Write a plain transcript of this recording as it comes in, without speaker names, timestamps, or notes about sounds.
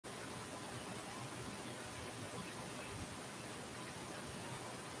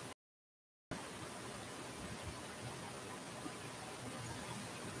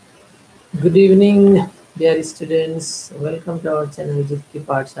Good evening, dear students. Welcome to our channel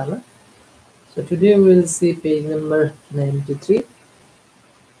Pathshala. So today we will see page number 93.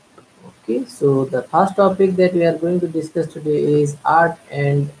 Okay, so the first topic that we are going to discuss today is art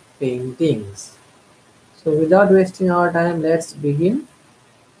and paintings. So without wasting our time, let's begin.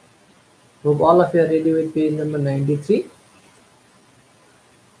 Hope all of you are ready with page number 93.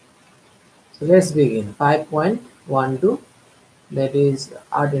 So let's begin. 5.12, that is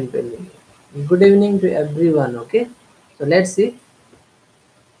art and painting. Good evening to everyone. Okay, so let's see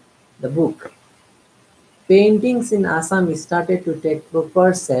the book. Paintings in Assam started to take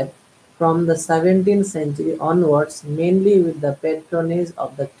proper shape from the 17th century onwards, mainly with the patronage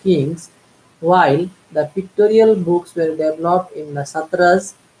of the kings, while the pictorial books were developed in the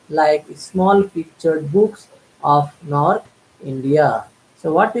satras like small pictured books of North India.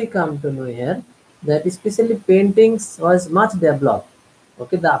 So what we come to know here, that especially paintings was much developed.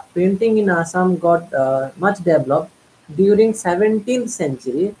 Okay, the painting in Assam got much developed during 17th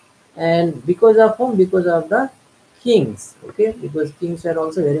century, and because of whom? Because of the kings. Okay, because kings were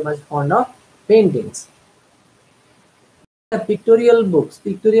also very much fond of paintings. The pictorial books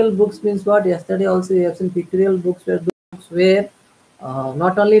means what? Yesterday also we have seen pictorial books were books where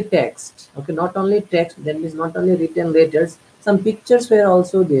not only text, okay, not only text, that means not only written letters, some pictures were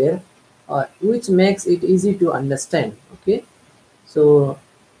also there, which makes it easy to understand. Okay, so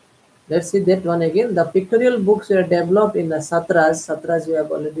let's see that one again. The pictorial books were developed in the satras. Satras we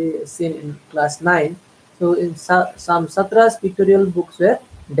have already seen in class 9. So in some satras, pictorial books were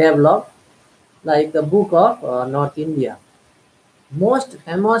developed, like the book of North India. Most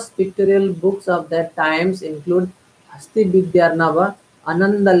famous pictorial books of that times include Hasti Vidyarnava,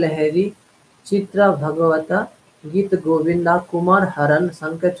 Ananda Lahiri, Chitra Bhagavata, Geet Govinda, Kumar Haran,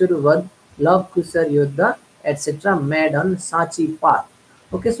 Sankachur Vad, Love Kusar Yodha, etc. made on Sachi path.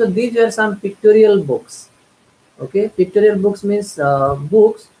 Okay, so these were some pictorial books. Okay, pictorial books means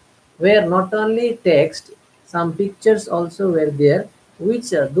books where not only text, some pictures also were there, which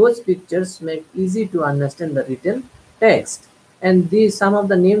those pictures make easy to understand the written text. And these some of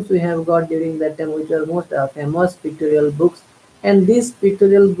the names we have got during that time, which are most famous pictorial books. And these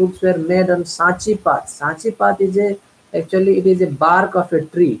pictorial books were made on Sachi path. Sachi path is a actually it is a bark of a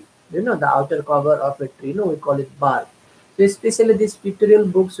tree. You know, the outer cover of a tree. We call it bark. So especially these pictorial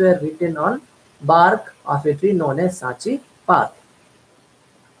books were written on bark of a tree known as Sachi path.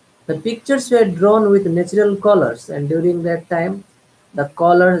 The pictures were drawn with natural colors, and during that time, the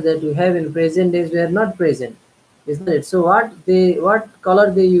colors that you have in present days were not present, isn't it? So what color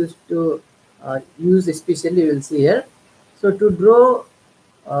they used to use, especially you will see here. So to draw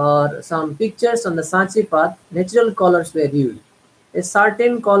some pictures on the Sachi path, natural colors were used. A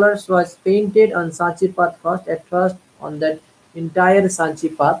certain colors was painted on Sachi path first. At first, on that entire Sachi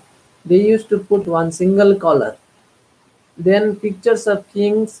path, they used to put one single color. Then pictures of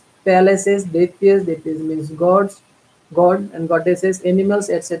kings, palaces, deities, deities means gods, god and goddesses, animals,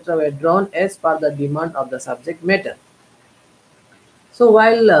 etc. were drawn as per the demand of the subject matter. So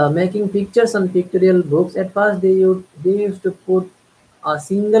while making pictures on pictorial books, at first they used to put a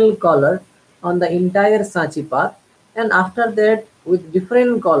single color on the entire Sachi path, and after that with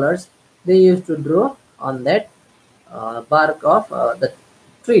different colors they used to draw on that bark of the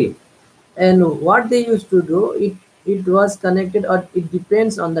tree. And what they used to do, it was connected, or it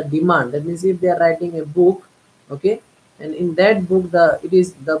depends on the demand. That means if they are writing a book, okay, and in that book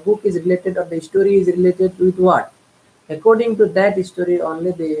the book is related, or the story is related with what, according to that story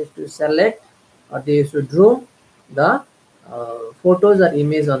only they used to select, or they used to draw the photos or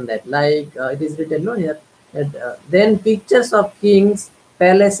image on that, like it is written no here that, then pictures of kings,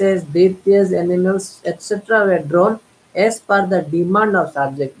 palaces, deities, animals, etc. were drawn as per the demand of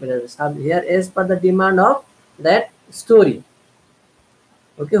subject matter. Here as per the demand of that story.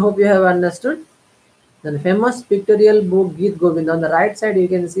 Okay, hope you have understood. The famous pictorial book Geet Govinda, on the right side you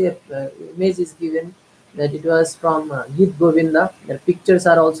can see a image is given, that it was from Geet Govinda. The pictures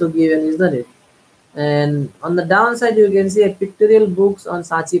are also given, isn't it? And on the downside you can see a pictorial books on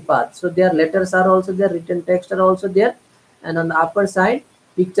Sachi path. So their letters are also there, written text are also there, and on the upper side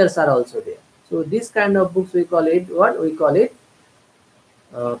pictures are also there. So this kind of books we call it what? We call it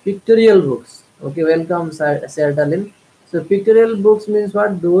pictorial books. Okay, welcome Sir. So pictorial books means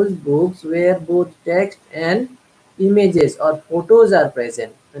what? Those books where both text and images or photos are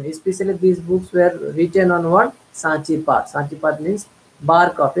present, and especially these books were written on what? Sachi path. Sachi path means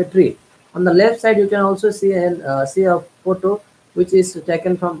bark of a tree. On the left side you can also see a photo which is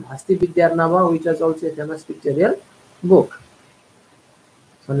taken from Hasti Vidyarnava, which was also a famous pictorial book.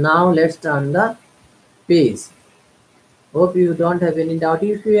 So now let's turn the page. Hope you don't have any doubt.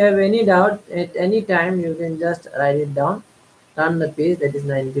 If you have any doubt at any time, you can just write it down. Turn the page, that is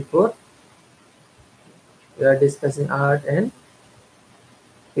 94. We are discussing art and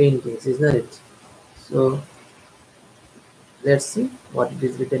paintings, isn't it? So let's see what it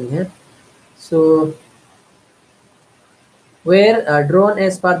is written here. So where drawn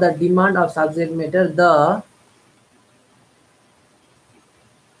as per the demand of subject matter,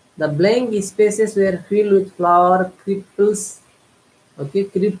 the blank spaces were filled with flower, cripples, okay,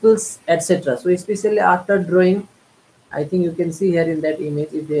 cripples, etc. So especially after drawing, I think you can see here in that image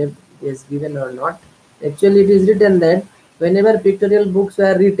if they have it is given or not. Actually, it is written that whenever pictorial books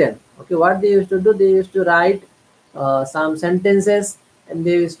were written, okay, what they used to do, they used to write some sentences, and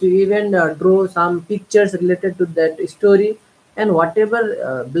they used to even draw some pictures related to that story, and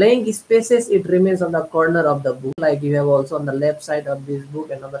whatever blank spaces it remains on the corner of the book, like you have also on the left side of this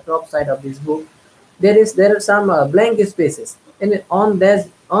book and on the top side of this book, there are some blank spaces, and on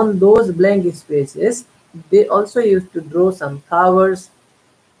those blank spaces they also used to draw some flowers,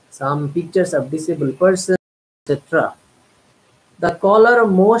 some pictures of disabled persons, etc. The color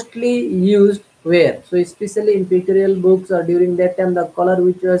mostly used where, so especially in pictorial books or during that time, the color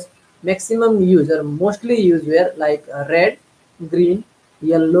which was maximum used or mostly used were like red, green,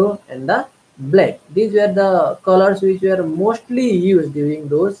 yellow and the black. These were the colors which were mostly used during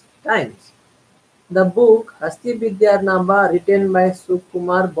those times. The book Hasti Vidyarnama written by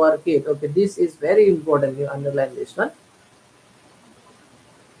Sukumar Barkit. Okay, this is very important. You underline this one.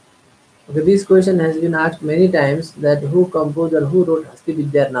 Okay, this question has been asked many times, that who composed or who wrote Hasti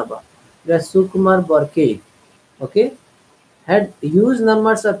Vidyarnama. It was Sukumar Barkit. Okay, had huge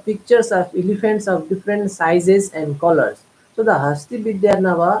numbers of pictures of elephants of different sizes and colors. So the Hasti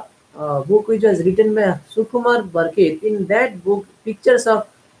Vidyarnava book, which was written by Sukumar Barkit, in that book pictures of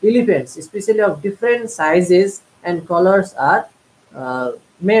elephants, especially of different sizes and colors, are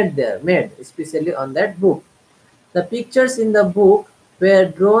made especially on that book. The pictures in the book were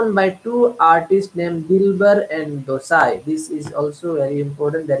drawn by two artists named Dilbar and Dosai. This is also very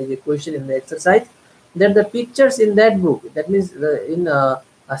important. There is a question in the exercise that the pictures in that book, that means in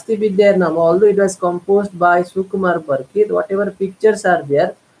Asti Vidyarnama, although it was composed by Sukumar Parkit, whatever pictures are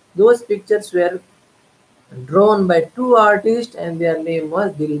there, those pictures were drawn by two artists and their name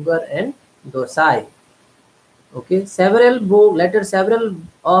was Dilbar and Dosai. Okay, several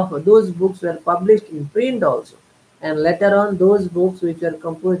of those books were published in print also, and later on those books which were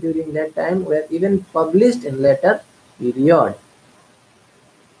composed during that time were even published in later period.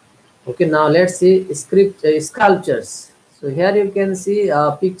 Okay, now let's see sculptures. So here you can see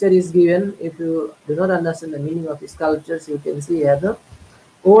a picture is given. If you do not understand the meaning of sculptures, you can see here the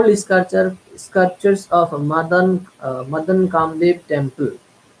old sculptures of Madan Kamdev temple.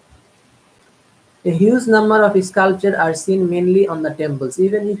 A huge number of sculptures are seen mainly on the temples.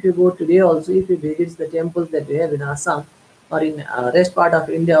 Even if you go today also, if you visit the temples that we have in Assam or in rest part of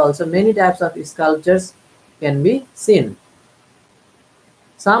India also, many types of sculptures can be seen.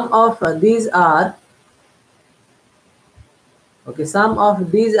 Some of these are some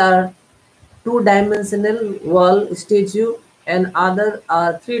of these are two-dimensional wall statue and other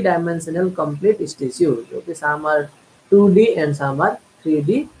are three-dimensional complete statues. Okay, some are 2D and some are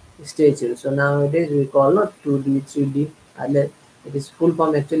 3D statues. So nowadays we call not 2D, 3D. It is full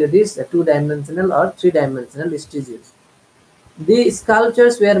form actually. This two-dimensional or three-dimensional statues. The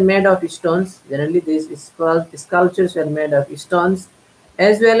sculptures were made of stones. Generally, these sculptures were made of stones,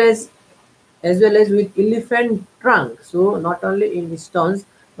 as well as with elephant trunk. So not only in stones,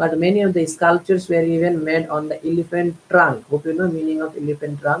 but many of the sculptures were even made on the elephant trunk. Hope you know meaning of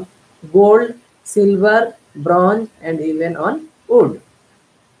elephant trunk. Gold, silver, bronze, and even on wood.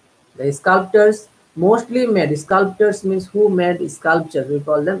 The sculptors mostly made, sculptors means who made sculptures. We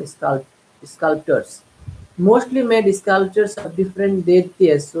call them sculptors. Mostly made sculptures of different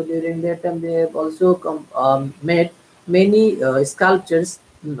deities. So during that time they have also made many sculptures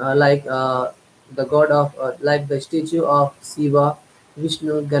like the god of like the statue of Shiva,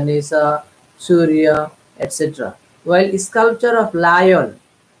 Vishnu, Ganesha, Surya, etc. While sculpture of lion,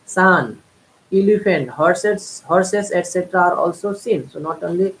 sun, elephant, horses, etc. are also seen. So not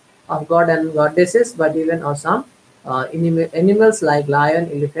only of god and goddesses, but even of some animals like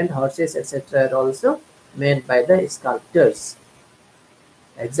lion, elephant, horses, etc. are also made by the sculptors.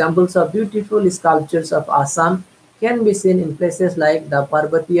 Examples of beautiful sculptures of Assam can be seen in places like the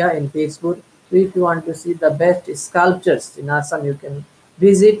Parvatiya in Tezpur. So if you want to see the best sculptures in Assam, you can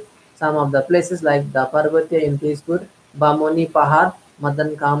visit some of the places like the Parvatiya in Tezpur, Bamoni Pahar,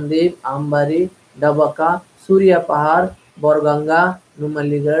 Madan Kamdev, Ambari, Dabaka, Surya Pahar, Borganga,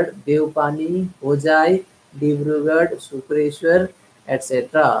 Numaligarh, Devpani, Ojai, Dibrugarh, Sukreshwar,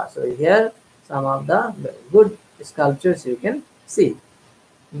 etc. So here some of the good sculptures you can see.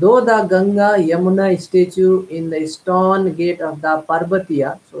 Though the Ganga Yamuna statue in the stone gate of the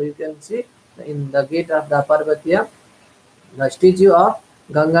Parvatiya, so you can see in the gate of the Parvatiya, the statue of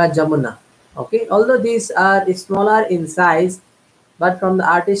Ganga Jamuna. Okay, although these are smaller in size, but from the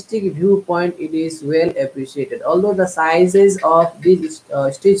artistic viewpoint, it is well appreciated. Although the sizes of these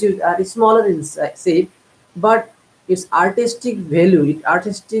statues are smaller in shape, but its artistic value, its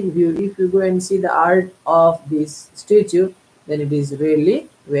artistic view, if you go and see the art of this statue, then it is really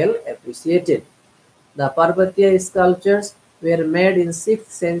well appreciated. The Parvatiya sculptures were made in 6th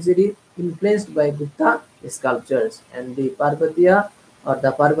century influenced by Gupta sculptures, and the Parvatiya or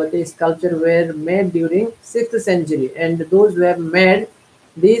the Parvati sculpture were made during 6th century, and those were made,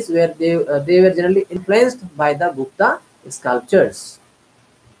 they were generally influenced by the Gupta sculptures.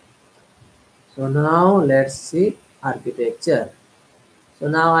 So now let's see architecture. So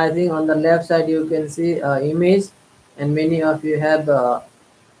now I think on the left side you can see image, and many of you have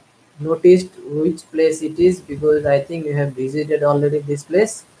noticed which place it is, because I think you have visited already this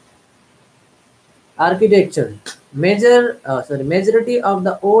place. Architecture. Majority of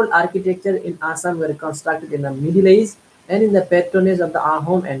the old architecture in Assam were constructed in the Middle Age and in the patronage of the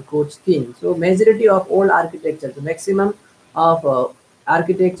Ahom and Koch king. So majority of old architecture, the maximum of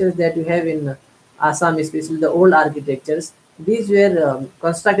architectures that you have in Assam, especially the old architectures, these were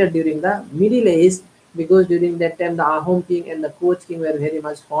constructed during the Middle Age, because during that time the Ahom king and the Koch king were very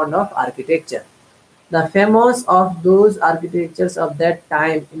much fond of architecture. The famous of those architectures of that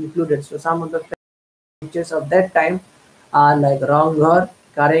time included, so some of the features of that time are like Ronghar,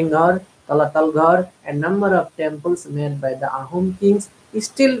 Karenghar, Talatalghar, and number of temples made by the Ahom kings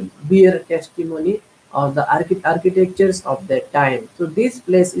still bear testimony of the architectures of that time. So this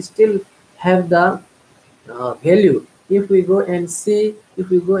place still have the value. If we go and see, if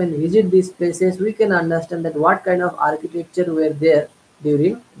we go and visit these places, we can understand that what kind of architecture were there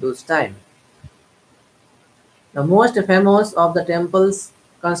during those times. The most famous of the temples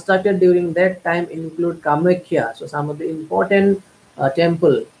constructed during that time include Kamakhya. So some of the important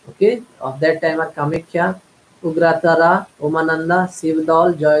temple, okay, of that time are Kamakhya, Ugratara, Umananda,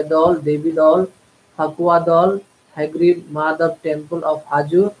 Shivdol, Joydol, Devidol, Hakwadol, Hagrid Madhav temple of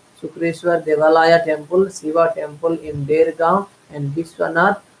Haju, Sukreshwar Devalaya temple, Shiva temple in Dergaon, and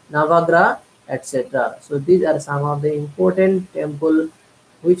Vishwanath, Navagra, etc. So these are some of the important temple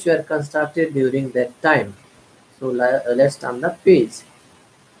which were constructed during that time. So let's turn the page.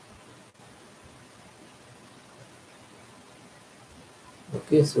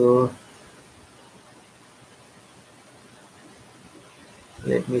 Okay, so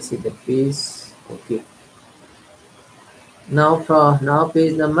let me see the page. Okay, now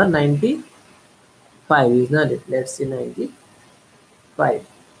page number 95 is not it? Let's see 95.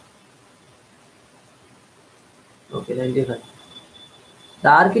 Okay, 95. The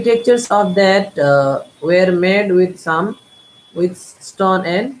architectures of that were made with stone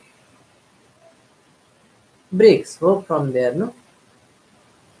and bricks. Hope from there, no?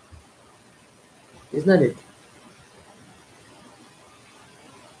 Is not it?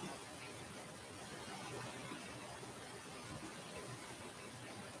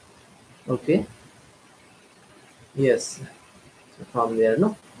 Okay. Yes. So from there,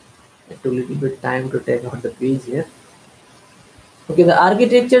 no? It took a little bit time to take out the page here. Okay, the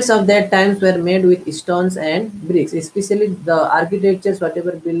architectures of that times were made with stones and bricks. Especially the architectures,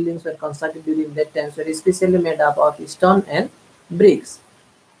 whatever buildings were constructed during that times were especially made up of stone and bricks.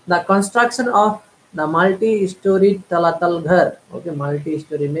 The construction of the multi-storied Talatal Ghar. Okay,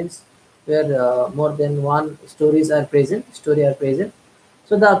 multi-story means where more than one stories are present. Story are present.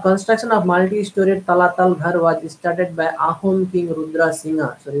 So the construction of multi-storied Talatal Ghar was started by Ahom King Rudra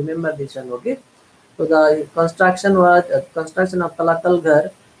Singha. So remember this one, okay? So the construction of Talatal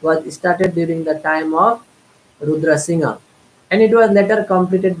Ghar was started during the time of Rudra Singha, and it was later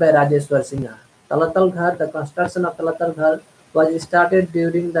completed by Rajeshwar Singha. Talatal Ghar, the construction of Talatal Ghar was started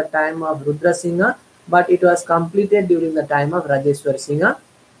during the time of Rudra Singha, but it was completed during the time of Rajeshwar Singha,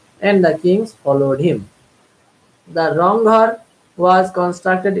 and the kings followed him. The Ronghar was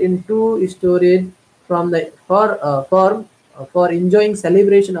constructed in two stories from the for enjoying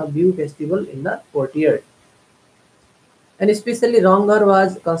celebration of Bihu festival in the courtyard. And especially Ronghar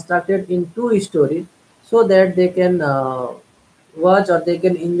was constructed in two stories so that they can watch or they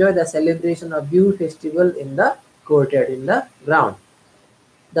can enjoy the celebration of Bihu festival in the courtyard, in the ground.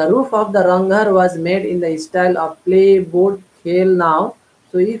 The roof of the Ronghar was made in the style of play boat khel now.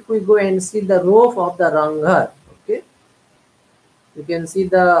 So if we go and see the roof of the Ronghar, okay, You can see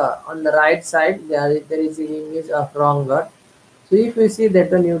the on the right side there is an image of Rongar. So if you see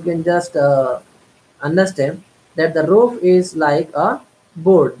that one, you can just understand that the roof is like a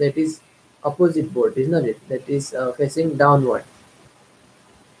board, that is opposite board, isn't it? That is facing downward.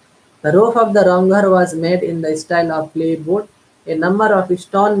 The roof of the Ronghar was made in the style of playboard. A number of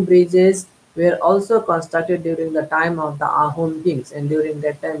stone bridges were also constructed during the time of the Ahom kings, and during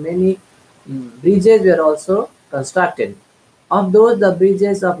that time many bridges were also constructed. Of those, the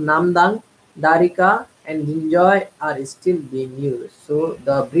bridges of Namdang, Darika, and Jinjoy are still being used. So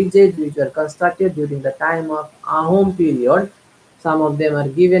the bridges which were constructed during the time of Ahom period, some of them are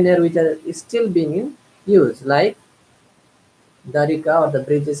given here which are still being in use, like Darika or the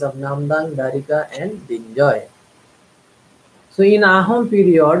bridges of Namdang, Darika, and Dinjoy. So in Ahom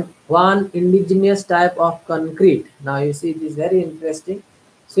period, one indigenous type of concrete. Now you see it is very interesting.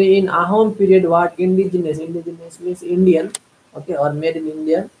 So in Ahom period, what indigenous? Indigenous means Indian, okay, or made in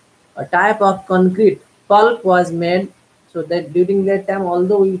India. A type of concrete pulp was made. So that during that time,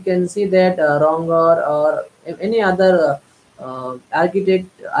 although we can see that Rongar or any other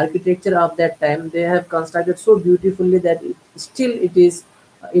architecture of that time, they have constructed so beautifully that still it is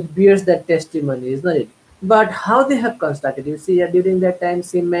it bears that testimony, isn't it? But how they have constructed, you see, during that time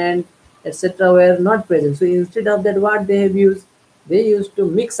cement, etc. were not present. So instead of that, what they have used, they used to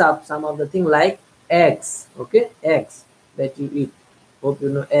mix up some of the thing like eggs, okay, eggs that you eat. Hope you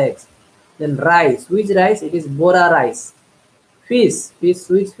know eggs. Then rice, which rice? It is bora rice. Fish,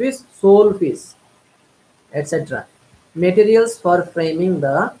 which fish? Sole fish, etc. Materials for framing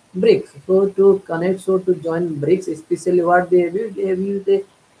the bricks. So to connect, so to join bricks, especially what they have used a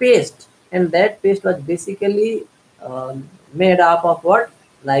paste, and that paste was basically made up of what,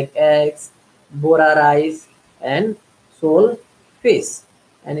 like eggs, bora rice, and sole fish.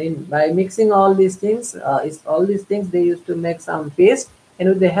 And in by mixing all these things, is all these things they used to make some paste, and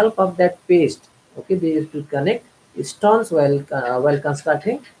with the help of that paste, okay, they used to connect stones while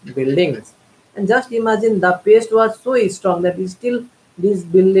constructing buildings. And just imagine the paste was so strong that still these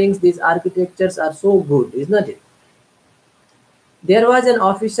buildings, these architectures are so good, isn't it? There was an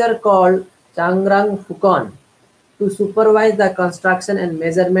officer called Changrang Fukon to supervise the construction and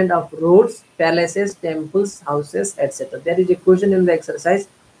measurement of roads, palaces, temples, houses, etc. There is a question in the exercise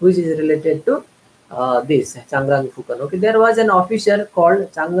which is related to this Changrang Fukon. Okay, there was an officer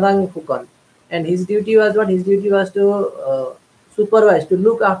called Changrang Fukon, and his duty was what? His duty was to supervise, to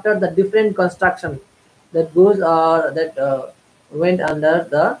look after the different construction that goes that went under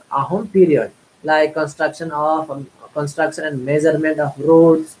the Ahom period, like construction and measurement of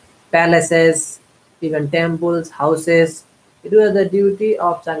roads, palaces, even temples, houses. It was the duty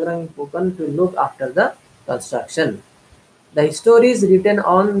of Changrang Pukan to look after the construction. The stories written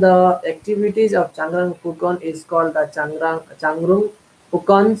on the activities of Changrang Pukan is called the Changrung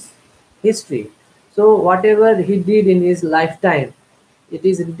Pukan's history. So whatever he did in his lifetime, it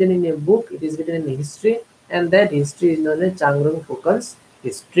is written in a book, it is written in history, and that history is known as Changrung Pukan's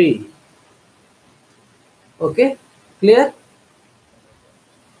history. Okay, clear?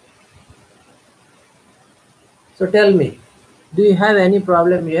 So tell me, do you have any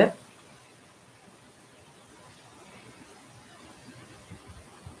problem here?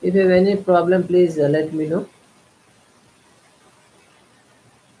 If you have any problem, please let me know.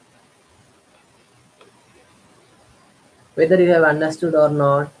 Whether you have understood or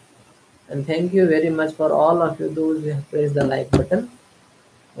not. And thank you very much for all of you those who have pressed the like button.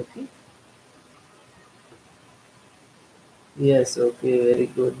 Okay. Yes, okay, very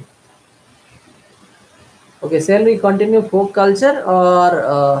good. Okay, shall we continue folk culture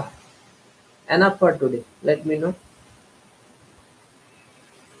or enough for today? Let me know.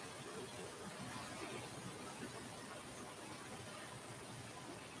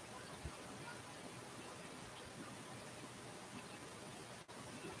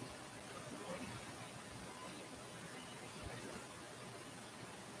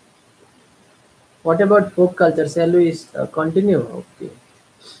 What about folk culture? Shall we continue? Okay.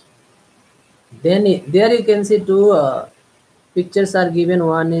 Then there you can see two pictures are given.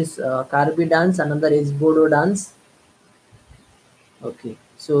 One is Karbi dance, another is Bodo dance. Okay.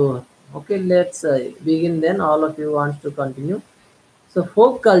 So okay, let's begin then. All of you want to continue. So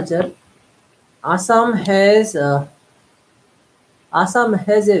folk culture, Assam has uh, Assam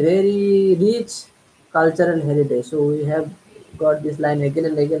has a very rich cultural heritage. So we have got this line again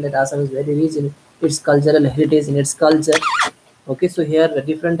and again that Assam is very rich in its cultural heritage, in its culture. Okay, so here the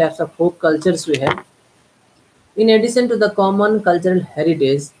different types of folk cultures we have. In addition to the common cultural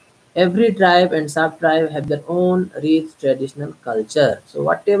heritage, every tribe and sub-tribe have their own rich traditional culture. So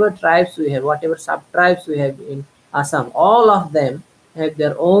whatever tribes we have, whatever sub-tribes we have in Assam, all of them have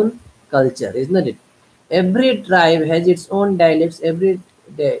their own culture, isn't it? Every tribe has its own dialects, every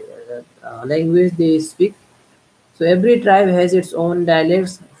language they speak. So every tribe has its own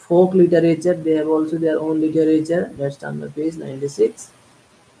dialects, folk literature. They have also their own literature. Let's turn the page 96.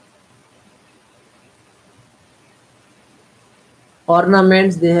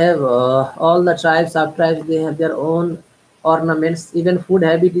 Ornaments, they have all the tribes, sub-tribes, they have their own ornaments. Even food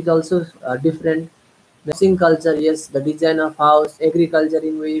habit is also different. The fishing culture, yes, the design of house, agriculture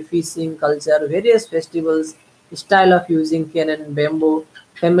in way, fishing culture, various festivals, style of using cane and bamboo,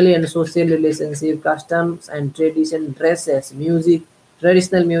 family and social relationship, customs and tradition, dresses, music,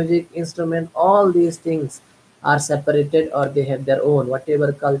 traditional music, instrument, all these things are separated or they have their own.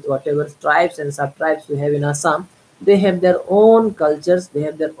 Whatever culture, whatever tribes and sub-tribes we have in Assam, they have their own cultures, they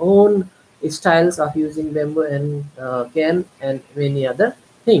have their own styles of using bamboo and cane and many other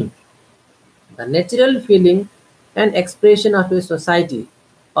things. The natural feeling and expression of a society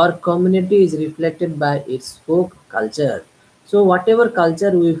or community is reflected by its folk culture. So whatever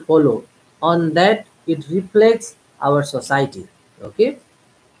culture we follow, on that it reflects our society. Okay.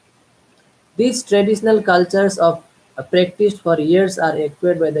 These traditional cultures of practiced for years are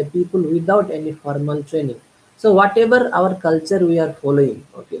acquired by the people without any formal training. So whatever our culture we are following,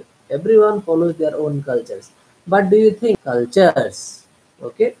 okay, everyone follows their own cultures. But do you think cultures,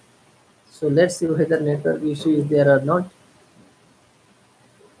 okay? So let's see whether network issue is there or not.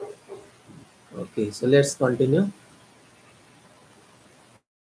 Okay, so let's continue.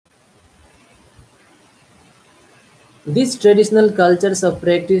 These traditional cultures are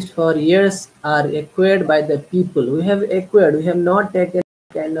practiced for years are acquired by the people. We have acquired, we have not taken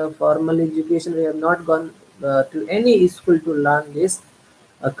kind of formal education, we have not gone to any school to learn these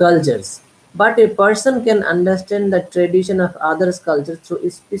cultures. But a person can understand the tradition of others' culture through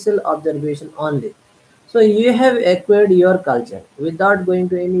special observation only. So you have acquired your culture without going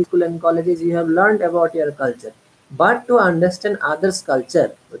to any school and colleges. You have learned about your culture, but to understand others'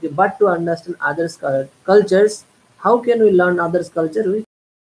 culture, okay, but to understand others' cultures, how can we learn others' culture?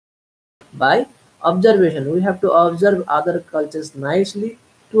 By observation. We have to observe other cultures nicely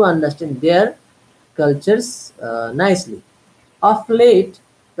to understand their cultures nicely. Of late,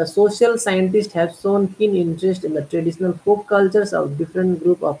 the social scientists have shown keen interest in the traditional folk cultures of different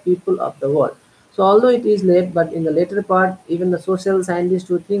group of people of the world. So although it is late, but in the later part, even the social scientists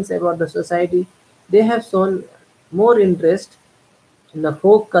who thinks about the society, they have shown more interest in the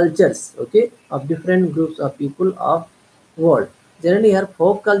folk cultures, okay, of different groups of people of world. Generally here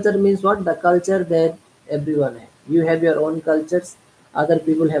folk culture means what? The culture that everyone has. You have your own cultures, other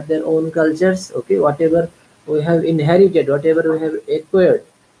people have their own cultures, okay, whatever we have inherited, whatever we have acquired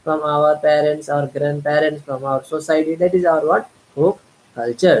from our parents, our grandparents, from our society, that is our what? Folk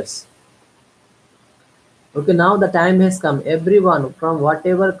cultures. Okay, now the time has come. Everyone from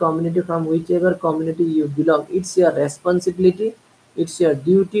whatever community, from whichever community you belong, it's your responsibility, it's your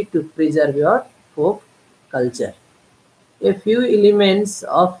duty to preserve your folk culture. A few elements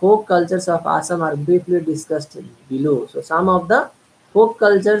of folk cultures of Assam are briefly discussed below. So some of the folk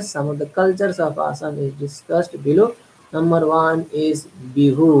cultures, some of the cultures of Assam is discussed below. Number one is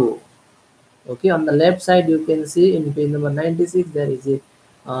Bihu. Okay, on the left side you can see in page number 96 there is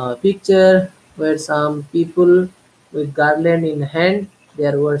a picture where some people with garland in hand they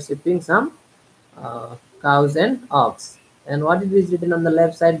are worshipping some cows and ox. And what it is written on the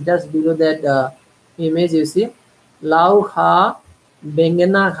left side just below that image you see, Lau ha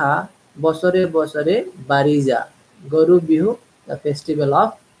Bengena ha Bosore Bosore Barija Goru Bihu, the festival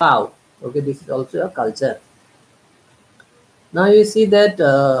of cow. Okay, this is also a culture. Now you see that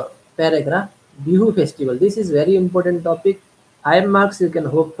paragraph, Bihu festival. This is very important topic. 5 marks you can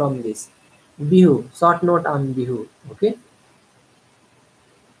hope from this. Bihu, short note on Bihu. Okay.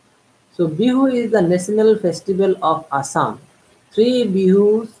 So Bihu is the national festival of Assam. Three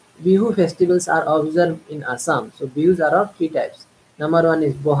Bihu festivals are observed in Assam. So Bihus are of three types. Number one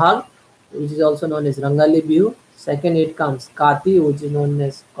is Bohag, which is also known as Rangali Bihu. Second it comes Kati, which is known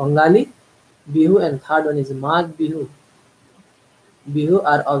as Kongali Bihu, and third one is Mag Bihu. Bihu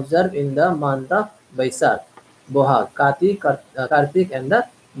are observed in the month of Baisakh, Bohag, Kartik, and the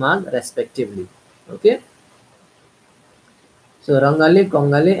Magh respectively. Okay. So Rangali,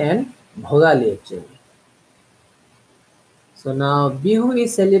 Kongali, and Bhogali actually. So now Bihu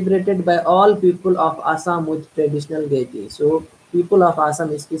is celebrated by all people of Assam with traditional gaiety. So people of Assam,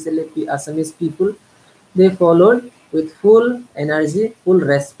 especially Assamese people, they followed with full energy, full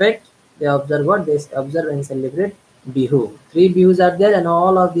respect. They observe what? They observe and celebrate Bihu. Three Bihus are there and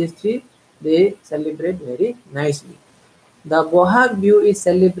all of these three they celebrate very nicely. The Bohag Bihu is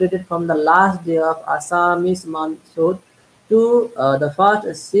celebrated from the last day of Assamese monsoon to the first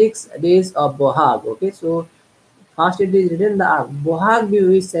 6 days of Bohag. Okay, so first it is written the Bohag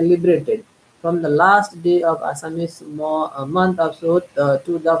Bihu is celebrated from the last day of Assamese month of Sot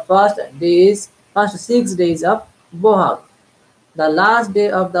to the first 6 days of Bohag. The last day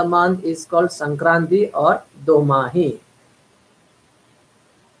of the month is called Sankranti or Domahi.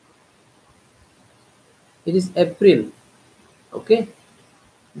 It is April. Okay,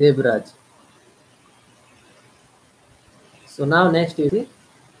 Devraj. So now next you see.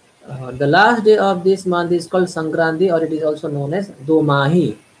 The last day of this month is called Sankranti or it is also known as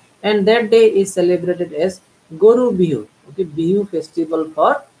Domahi, and that day is celebrated as Goru Bihu. Okay, Bihu festival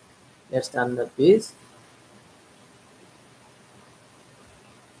for, let's turn the page,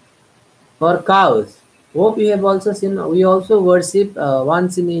 for cows. Hope you have also seen. We also worship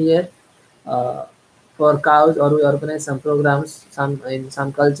once in a year uh, for cows, or we organize some programs. Some in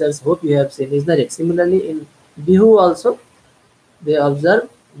some cultures. Hope you have seen. Is that it? Similarly, in Bihu also they observe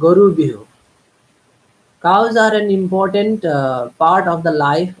Goru Bihu. Cows are an important part of the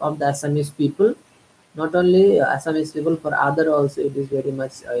life of the Assamese people. Not only Assamese people, for other also it is very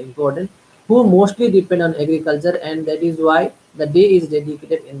much important, who mostly depend on agriculture, and that is why the day is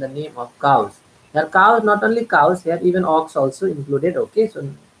dedicated in the name of cows. Here cows, not only cows, here even ox also included. Okay, so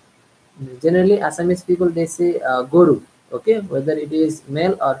generally Assamese people they say Goru. Okay, whether it is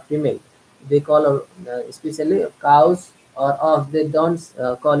male or female, they call especially cows or ox. They don't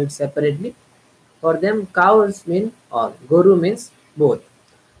call it separately. For them, cows mean or Goru means both.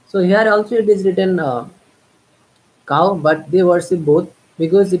 So here also it is written cow, but they worship both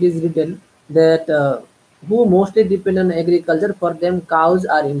because it is written that who mostly depend on agriculture. For them, cows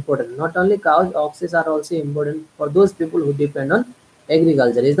are important. Not only cows, oxes are also important for those people who depend on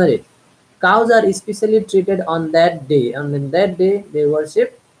agriculture, isn't it? Cows are especially treated on that day, and in that day they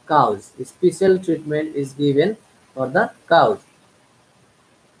worship cows. Special treatment is given for the cows.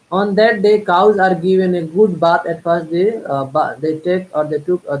 On that day, cows are given a good bath. At first, they take or they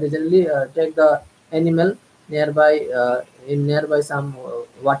took or they generally take the animal nearby in nearby some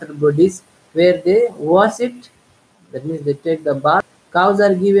water bodies where they wash it. That means they take the bath. Cows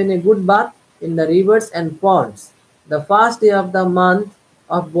are given a good bath in the rivers and ponds. The first day of the month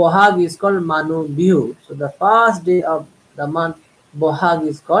of Bohag is called Manu Bihu. So the first day of the month Bohag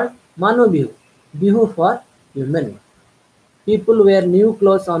is called Manu Bihu. Bihu for human. People wear new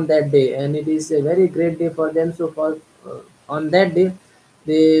clothes on that day, and it is a very great day for them. So for on that day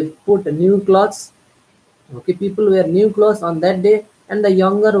they put new clothes. Okay, people wear new clothes on that day, and the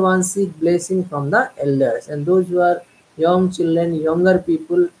younger ones seek blessing from the elders, and those who are young children, younger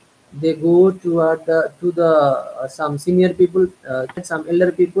people, they go toward the to the some senior people, some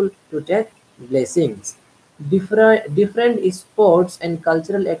elder people to take blessings. Different sports and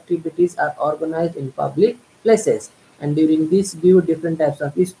cultural activities are organized in public places, and during this view, different types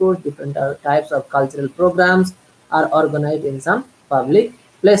of sports, different types of cultural programs are organized in some public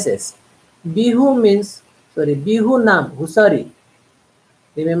places. Bihu means, sorry, Bihu Nam Husari.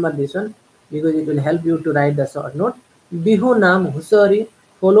 Remember this one because it will help you to write the short note. Bihu Nam Husari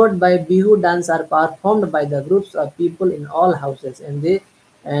followed by Bihu dance are performed by the groups of people in all houses, and the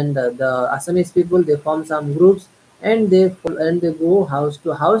Assamese people they form some groups, and they go house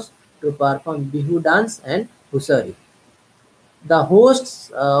to house to perform Bihu dance and Husari. The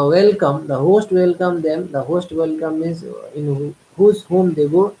host welcome them. The host welcome means whose home they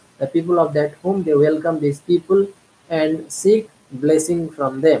go, the people of that home they welcome these people and seek blessing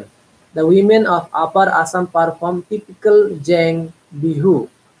from them. The women of Upper Assam perform typical Jeng Bihu.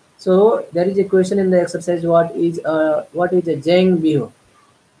 So there is a question in the exercise, what is a Jeng Bihu?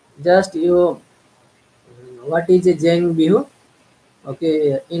 Just you, what is a Jeng Bihu?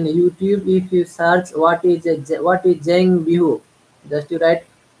 Okay, in YouTube, if you search what is Jeng Bihu, just you write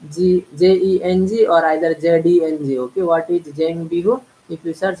Jeng or either JDNG. Okay, what is Jeng Bihu? If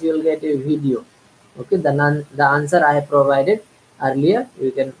you search, you will get a video. Okay, the answer I have provided earlier,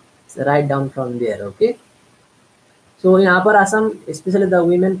 you can write down from there. Okay. So in Upper Assam, especially the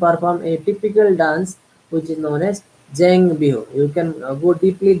women perform a typical dance which is known as Jeng Bihu. You can go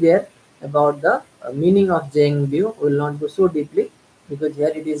deeply there about the meaning of Jeng Bihu. We will not go so deeply because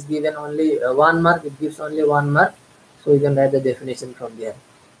here it is given only 1 mark. It gives only 1 mark. So you can write the definition from there.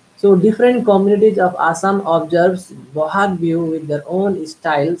 So different communities of Assam observes Bohag Bihu with their own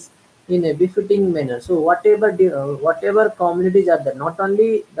styles in a befitting manner. So whatever communities are there, not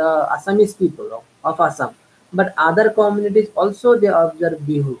only the Assamese people of Assam, but other communities also they observe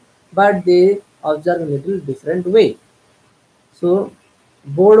Bihu, but they observe in a little different way. So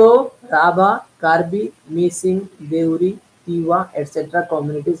Bodo, Raba, Karbi, Mising, Deuri, Tiwa, etc.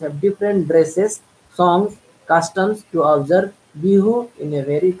 communities have different dresses, songs, customs to observe Bihu in a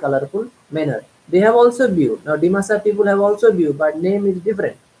very colorful manner. They have also Bihu. Now Dimasa people have also Bihu, but name is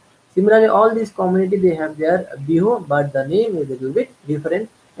different. Similarly, all these community they have their Bihu, but the name is a little bit different.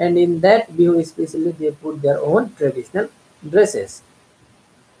 And in that Bihu especially they put their own traditional dresses.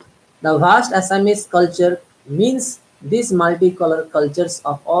 The vast Assamese culture means these multicolor cultures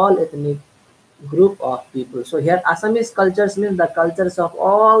of all ethnic group of people. So here Assamese cultures means the cultures of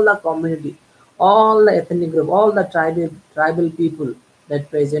all the community, all the ethnic group, all the tribal people that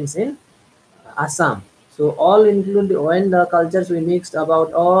presents in Assam. So all include when the cultures we mixed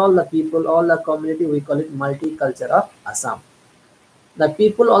about all the people, all the community, we call it multiculture of Assam. The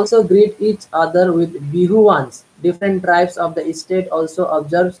people also greet each other with Bihuans. Different tribes of the state also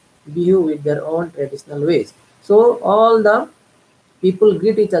observe Bihu with their own traditional ways. So all the people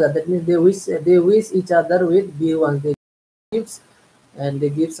greet each other. That means they wish each other with Bihuans. They give and they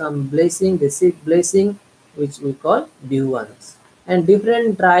give some blessing. They seek blessing, which we call Bihuans. And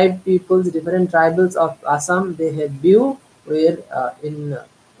different tribe peoples, different tribals of Assam, they have Bihu where in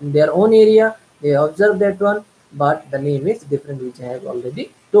their own area they observe that one, but the name is different, which I have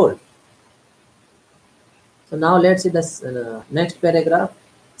already told. So now let's see the next paragraph.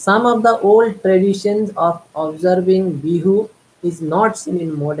 Some of the old traditions of observing Bihu is not seen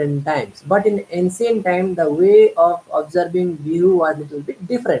in modern times, but in ancient time the way of observing Bihu was a little bit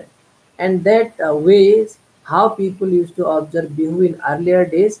different, and that way is how people used to observe Bihu in earlier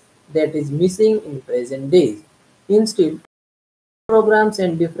days that is missing in present days. Instead, programs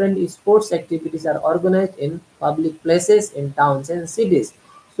and different sports activities are organized in public places in towns and cities.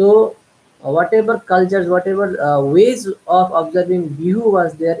 So whatever cultures, whatever ways of observing Bihu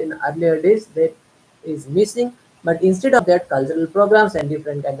was there in earlier days, that is missing. But instead of that, cultural programs and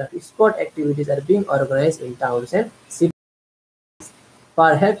different kind of sport activities are being organized in towns and cities.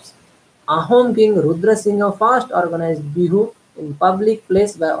 Perhaps Ahom king Rudra Singha first organized Bihu in public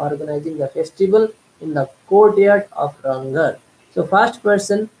place by organizing the festival in the courtyard of Rangar. So first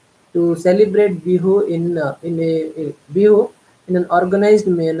person to celebrate Bihu in a Bihu in an organized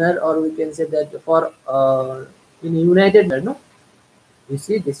manner, or we can say that for in a united manner. No? You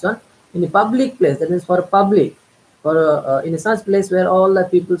see this one in a public place, that means for public, for in a such place where all the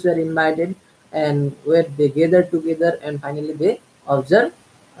peoples were invited and where they gathered together and finally they observe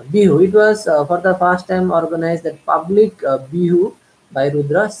Bihu. It was for the first time organized that public Bihu by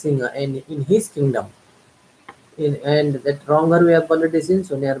Rudra Singha and in his kingdom. And that Ronghar we have already seen,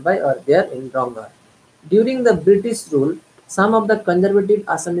 so nearby or there in Ronghar. During the British rule, some of the conservative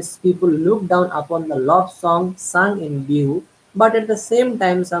Assamese people looked down upon the love song sung in Bihu, but at the same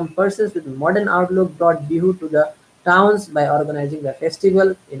time, some persons with modern outlook brought Bihu to the towns by organizing the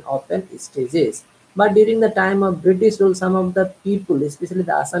festival in open stages. But during the time of British rule, some of the people, especially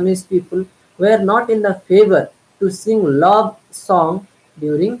the Assamese people, were not in the favor to sing love song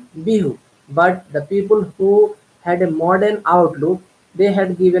during Bihu. But the people who had a modern outlook, they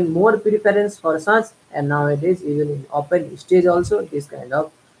had given more preference for such, and nowadays even in open stage also this kind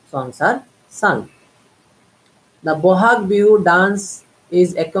of songs are sung. The Bohag Bihu dance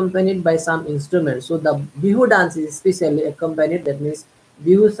is accompanied by some instruments. So the Bihu dance is especially accompanied. That means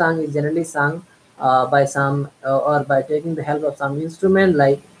Bihu song is generally sung by some or by taking the help of some instrument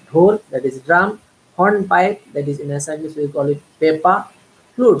like dhol, that is drum, hornpipe, that is in Assamese we call it pepa,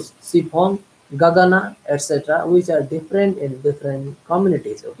 flutes, siphon, gagana, etc., which are different in different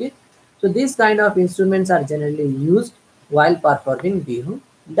communities. Okay, so these kind of instruments are generally used while performing Bihu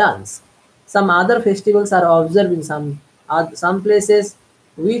dance. Some other festivals are observed in some places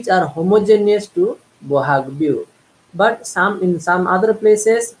which are homogeneous to Bohag Bihu. But some in some other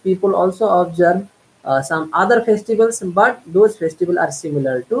places people also observe some other festivals, but those festivals are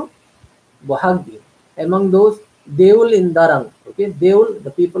similar to Bohag Bihu. Among those, Deul in Darang. Okay, Deul, the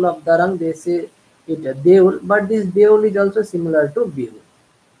people of Darang, they say it Deul, but this Deul is also similar to Bihu.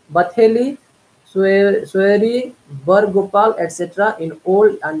 Batheli, Sweri, Bargopal, etc. in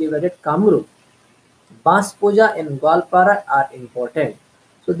old undivided Kamrup. Bas Puja in Gwalpara are important.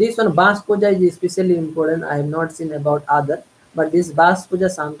 So this one Bas Puja is especially important. I have not seen about other, but this Bas Puja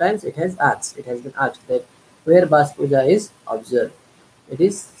sometimes it has asked. It has been asked that where Bas Puja is observed. It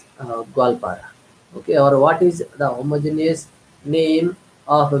is Gwalpara. Okay, or what is the homogeneous name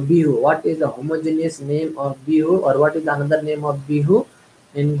of Bihu? What is the homogeneous name of Bihu, or what is another name of Bihu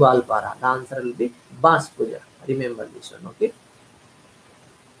in Gwalpara? The answer will be Bas Puja. Remember this one. Okay,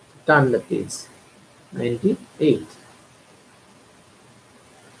 turn the page. 98.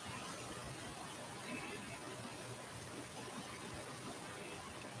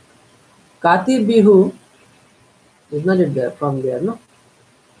 Kati Bihu is not it there from there, no?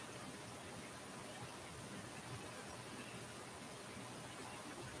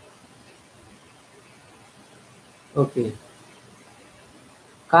 Okay.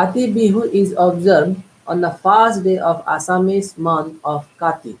 Kati Bihu is observed on the first day of Assamese month of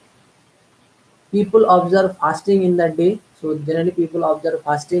Kati. People observe fasting in that day. So generally people observe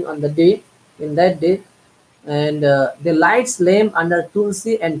fasting on the day, in that day, and they light lamp under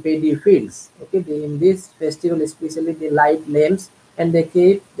tulsi and paddy fields. Okay, in this festival especially they light lamps and they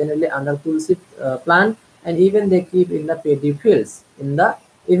keep generally under tulsi plant, and even they keep in the paddy fields in the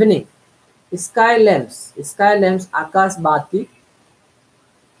evening. Sky lamps, Akash Bati,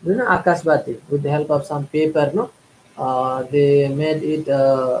 you know Akashbati, with the help of some paper, no, they made it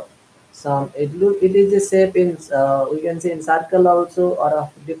some. It is a shape in we can say in circle also, or of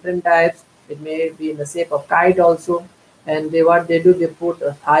different types. It may be in the shape of kite also, and they what they do, they put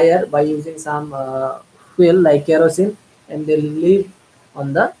a fire by using some fuel like kerosene, and they leave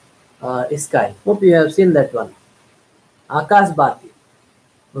on the sky. Hope you have seen that one. Akashbati.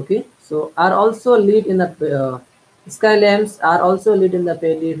 Okay, so are also lit in the sky lamps are also lit in the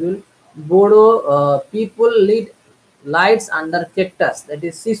pedestal. Bodo people lit lights under cactus, that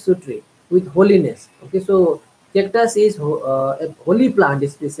is sisu tree, with holiness. Okay, so cactus is a holy plant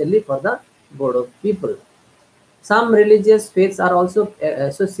especially for the Bodo people. Some religious faiths are also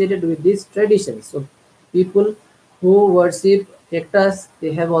associated with these traditions. So people who worship cactus,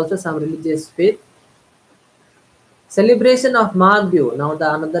 they have also some religious faith. Celebration of Magh Bihu. Now the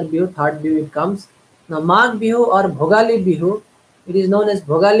another Bihu, third Bihu it comes. Now Magh Bihu or Bhogali Bihu, it is known as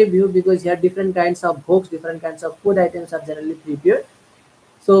Bhogali Bihu because here different kinds of bhogs, different kinds of food items are generally prepared.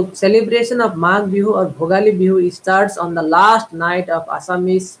 So celebration of Magh Bihu or Bhogali Bihu starts on the last night of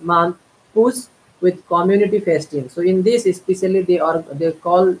Assamese month Push with community festing. So in this especially they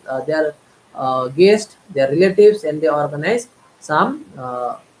call their guests, their relatives, and they organize some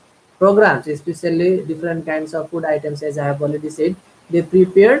programs, especially different kinds of food items. As I have already said, they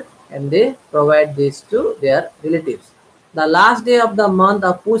prepare and they provide this to their relatives. The last day of the month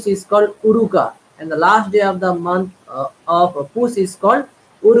of Push is called Uruka, and the last day of the month of Push is called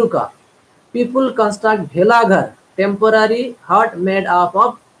Uruka. People construct Bhelaghar, temporary hut made up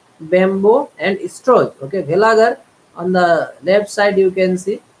of bamboo and straw. Okay, Bhelaghar, on the left side you can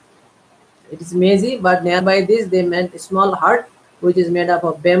see it is maize, but nearby this they made a small hut which is made up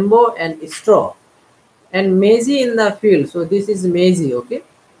of bamboo and straw. And maize in the field. So this is maize, okay?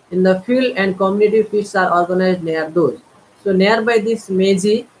 In the field, and community feasts are organized near those. So nearby this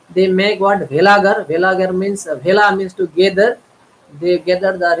maize, they make what Velagar. Velagar means Vela means to gather. They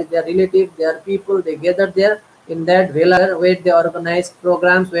gather their relatives, their people. They gather there in that Velagar where they organize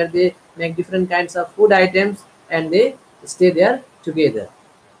programs where they make different kinds of food items and they stay there together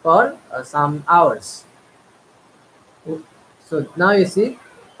for some hours. So now you see,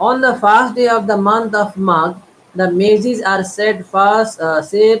 on the first day of the month of Magh, the mazes are set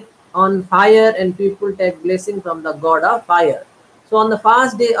on fire, and people take blessing from the god of fire. So on the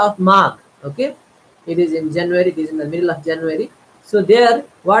first day of Magh, okay, it is in January, it is in the middle of January. So there,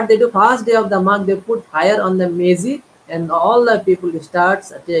 what they do, first day of the Magh, they put fire on the maze, and all the people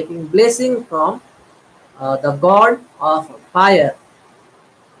starts taking blessing from the god of fire.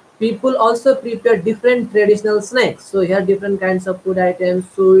 People also prepare different traditional snacks. So here different kinds of food items,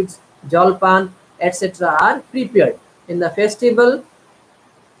 sweets, jalpan, etc. are prepared in the festival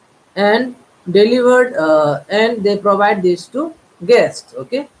and delivered, and they provide this to guests.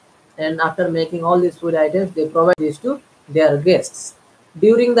 Okay, and after making all these food items, they provide this to their guests.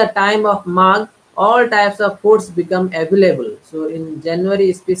 During the time of Magh, all types of foods become available. So in January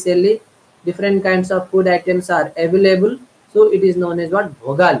especially, different kinds of food items are available. So it is known as what,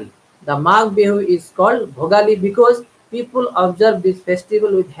 Bhogali. The Magh Bihu is called Bhogali because people observe this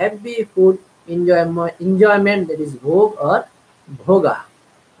festival with heavy food enjoyment, that is bhog or bhoga.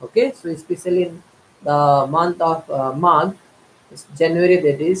 Okay, so especially in the month of Magh, it's January,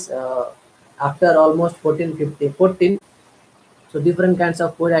 that is after almost 14, so different kinds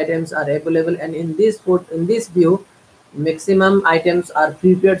of food items are available, and in this view, maximum items are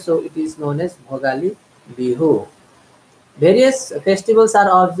prepared, so it is known as Bhogali Bihu. Various festivals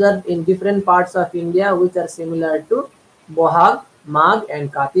are observed in different parts of India which are similar to Bohag, Magh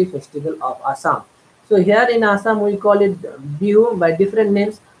and Kati festival of Assam. So here in Assam we call it Bihu by different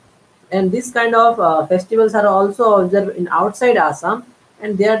names, and this kind of festivals are also observed in outside Assam,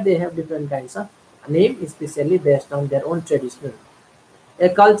 and there they have different kinds of name, especially based on their own traditional. A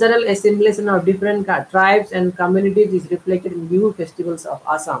cultural assimilation of different tribes and communities is reflected in Bihu festivals of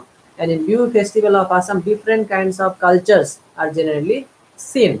Assam. And in Bihu festival of Assam, different kinds of cultures are generally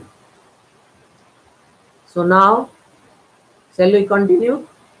seen. So now, shall we continue?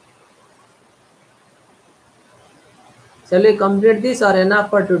 Shall we complete this or enough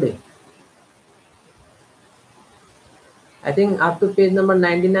for today? I think up to page number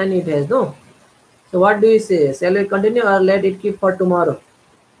 99 it has, no? So what do you say? Shall we continue or let it keep for tomorrow?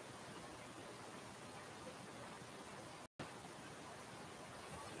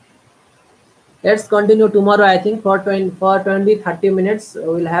 Let's continue tomorrow. I think for 20 30 minutes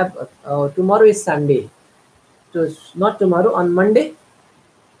we'll have. Tomorrow is Sunday, so not tomorrow, on Monday.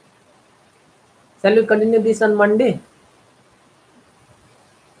 Shall we continue this on Monday?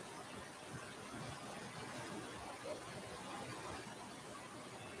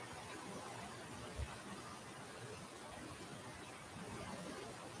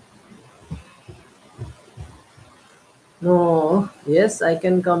 No, yes, I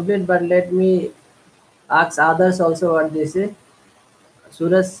can complete, but let me ask others also what they say.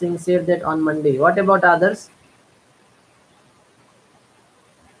 Suraj Singh said that on Monday. What about others?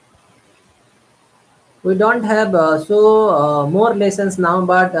 We don't have more lessons now,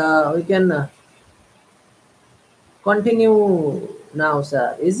 but we can continue now,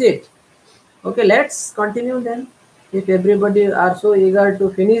 sir. Is it? Okay, let's continue then. If everybody are so eager to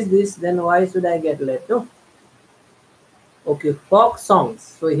finish this, then why should I get late? No? Okay, folk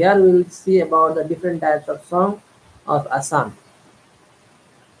songs. So here we will see about the different types of song of Assam.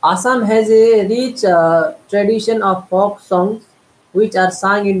 Assam has a rich tradition of folk songs which are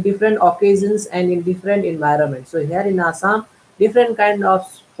sung in different occasions and in different environments. So here in Assam, different kind of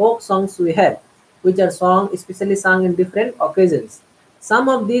folk songs we have, which are sung especially sung in different occasions. Some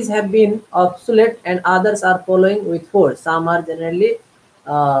of these have been obsolete and others are following with force. Some are generally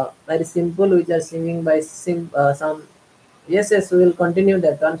very simple, which are singing by some. Yes, yes, we will continue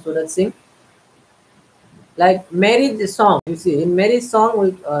that one. Suraj Singh, like marriage song, you see in marriage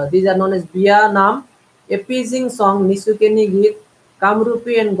song these are known as biya naam, appeasing song, nisukeni geet,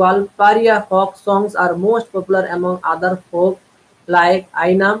 kamrupi and gwalparia folk songs are most popular among other folk like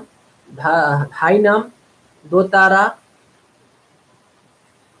ainam, hainam, dotara.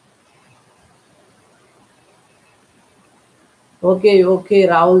 Okay, okay,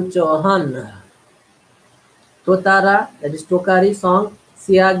 Rahul Chauhan. Totara, that is Tokari song,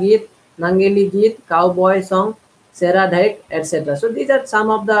 Sia Geet, Nangeli Geet, Cowboy song, Sera Dhaik, etc. So these are some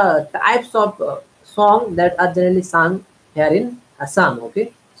of the types of song that are generally sung here in Assam.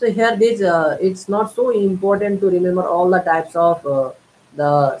 Okay, so here this it's not so important to remember all the types of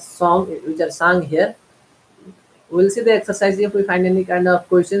the song which are sung here. We'll see the exercise. If we find any kind of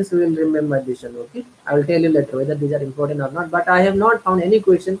questions, we will remember this one. Okay, I will tell you later whether these are important or not. But I have not found any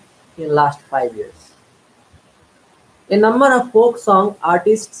question in last 5 years. A number of folk song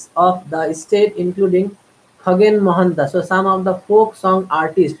artists of the state, including Khagen Mohanta. So some of the folk song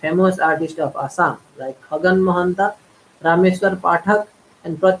artists, famous artists of Assam, like Khagan Mohanta, Rameswar Pathak,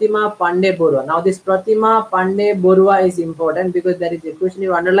 and Pratima Pandey Borua. Now this Pratima Pandey Borua is important because there is a question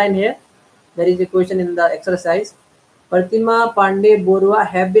you underline here. There is a question in the exercise. Pratima Pandey Borua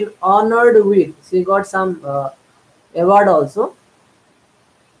have been honored with. She got some award also.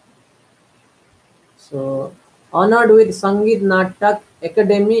 So, honored with Sangeet Natak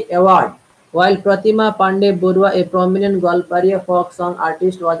Academy Award, while Pratima Pandey Burwa, a prominent Gwalparia folk song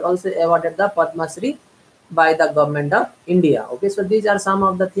artist, was also awarded the Padma Shri by the government of India. Okay, so these are some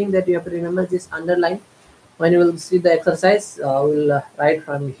of the things that you have to remember. This underline when you will see the exercise. We will write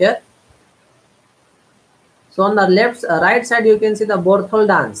from here. So on the right side, you can see the Borthol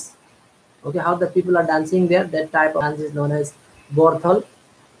dance. Okay, how the people are dancing there. That type of dance is known as Borthol.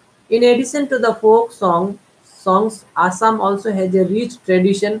 In addition to the songs, Assam also has a rich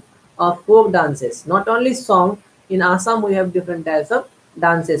tradition of folk dances. Not only song, in Assam we have different types of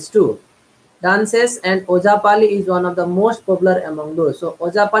dances too. Dances, and Ojapali is one of the most popular among those. So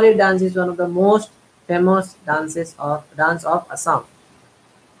Ojapali dance is one of the most famous dance of Assam.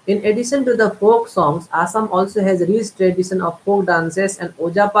 In addition to the folk songs, Assam also has a rich tradition of folk dances, and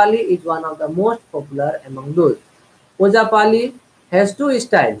Ojapali is one of the most popular among those. Ojapali has two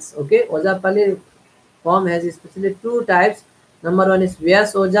styles. Okay, Ojapali form has especially two types. Number one is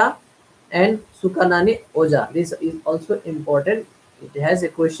Vyas Oja and Sukanani Oja. This is also important. It has a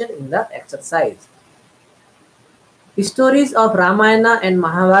question in the exercise. Stories of Ramayana and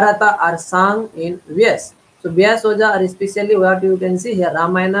Mahabharata are sung in Vyas. So Vyas Oja are especially what you can see here.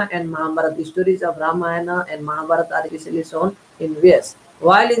 Ramayana and Mahabharata. The stories of Ramayana and Mahabharata are especially shown in Vyas.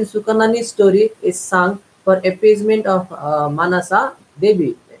 While in Sukanani story is sung for appeasement of Manasa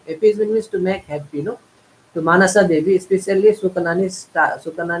Devi. Appeasement means to make happy, no? To Manasa Devi, especially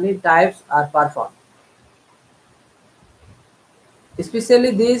Sukanani types are performed.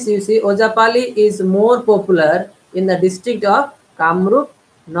 Especially this, you see, Ojapali is more popular in the district of Kamrup,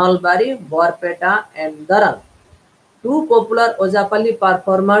 Nalbari, Borpeta, and Darang. Two popular Ojapali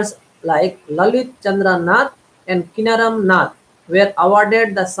performers like Lalit Chandranath and Kinaram Nath were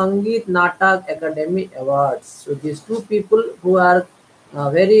awarded the Sangeet Natak Academy Awards. So these two people who are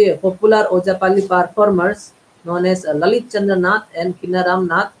very popular Ojapali performers known as Lalit Chandra Nath and Kinaram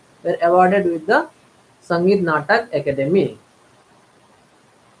Nath were awarded with the Sangeet Natak Academy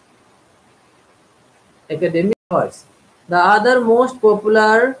Awards. The other most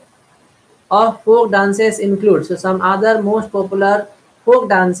popular of folk dances include, so some other most popular folk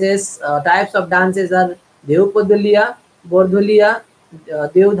dances, types of dances are Deupadalia, Bordhulia,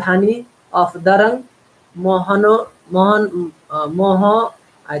 Devdhani of Darang, Moho,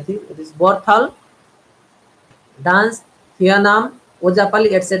 I think it is Borthal dance, Thianam,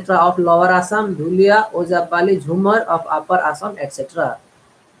 Ojapali, etc. of Lower Assam, Dhulia, Ojapali, Jhumar of Upper Assam, etc.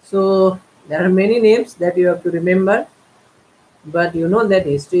 So there are many names that you have to remember, but you know that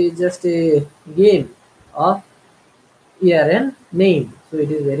history is just a game of year and name. So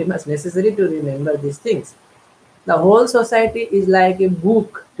it is very much necessary to remember these things. The whole society is like a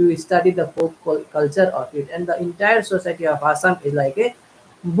book to study the folk culture of it, and the entire society of Assam is like a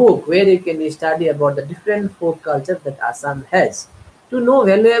book where you can study about the different folk culture that Assam has. To know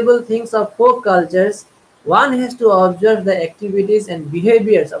valuable things of folk cultures, one has to observe the activities and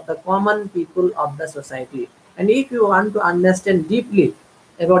behaviors of the common people of the society. And if you want to understand deeply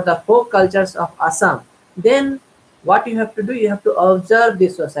about the folk cultures of Assam, then what you have to do, you have to observe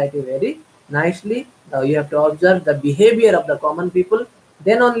this society very nicely. You have to observe the behavior of the common people.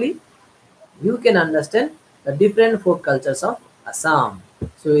 Then only you can understand the different folk cultures of Assam.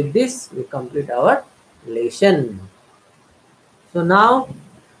 So with this, we complete our lesson. So now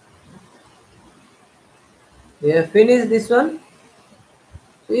we have finished this one.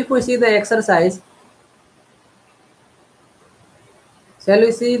 So if we see the exercise, shall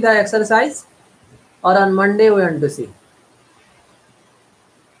we see the exercise, or on Monday we want to see?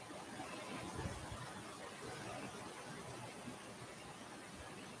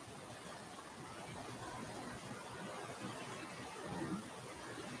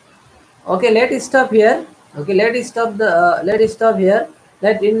 Okay, let us stop here. Okay, let us stop the let us stop here.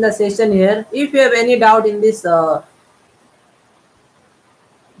 Let in the session here. If you have any doubt in this,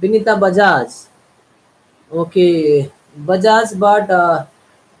 Binita Bajaj. Okay, Bajaj, but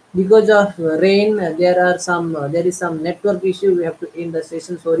because of rain, there is some network issue. We have to end the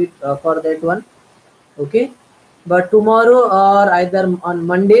session. Sorry for that one. Okay, but tomorrow or either on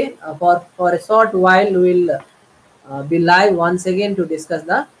Monday, for a short while, we will be live once again to discuss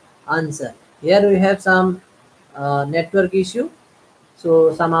the answer. Here we have some network issue.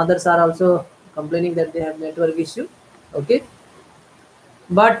 So some others are also complaining that they have network issue. Okay,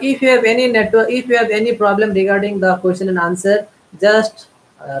 but if you have any network, if you have any problem regarding the question and answer, just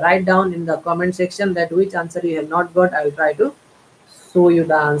write down in the comment section that which answer you have not got. I will try to show you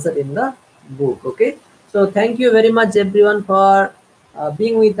the answer in the book. Okay, so thank you very much everyone for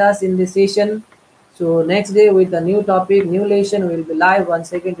being with us in this session. So next day with a new topic, new lesson, we will be live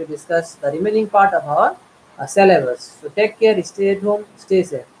once again to discuss the remaining part of our syllabus. So take care, stay at home, stay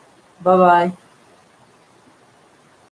safe. Bye bye.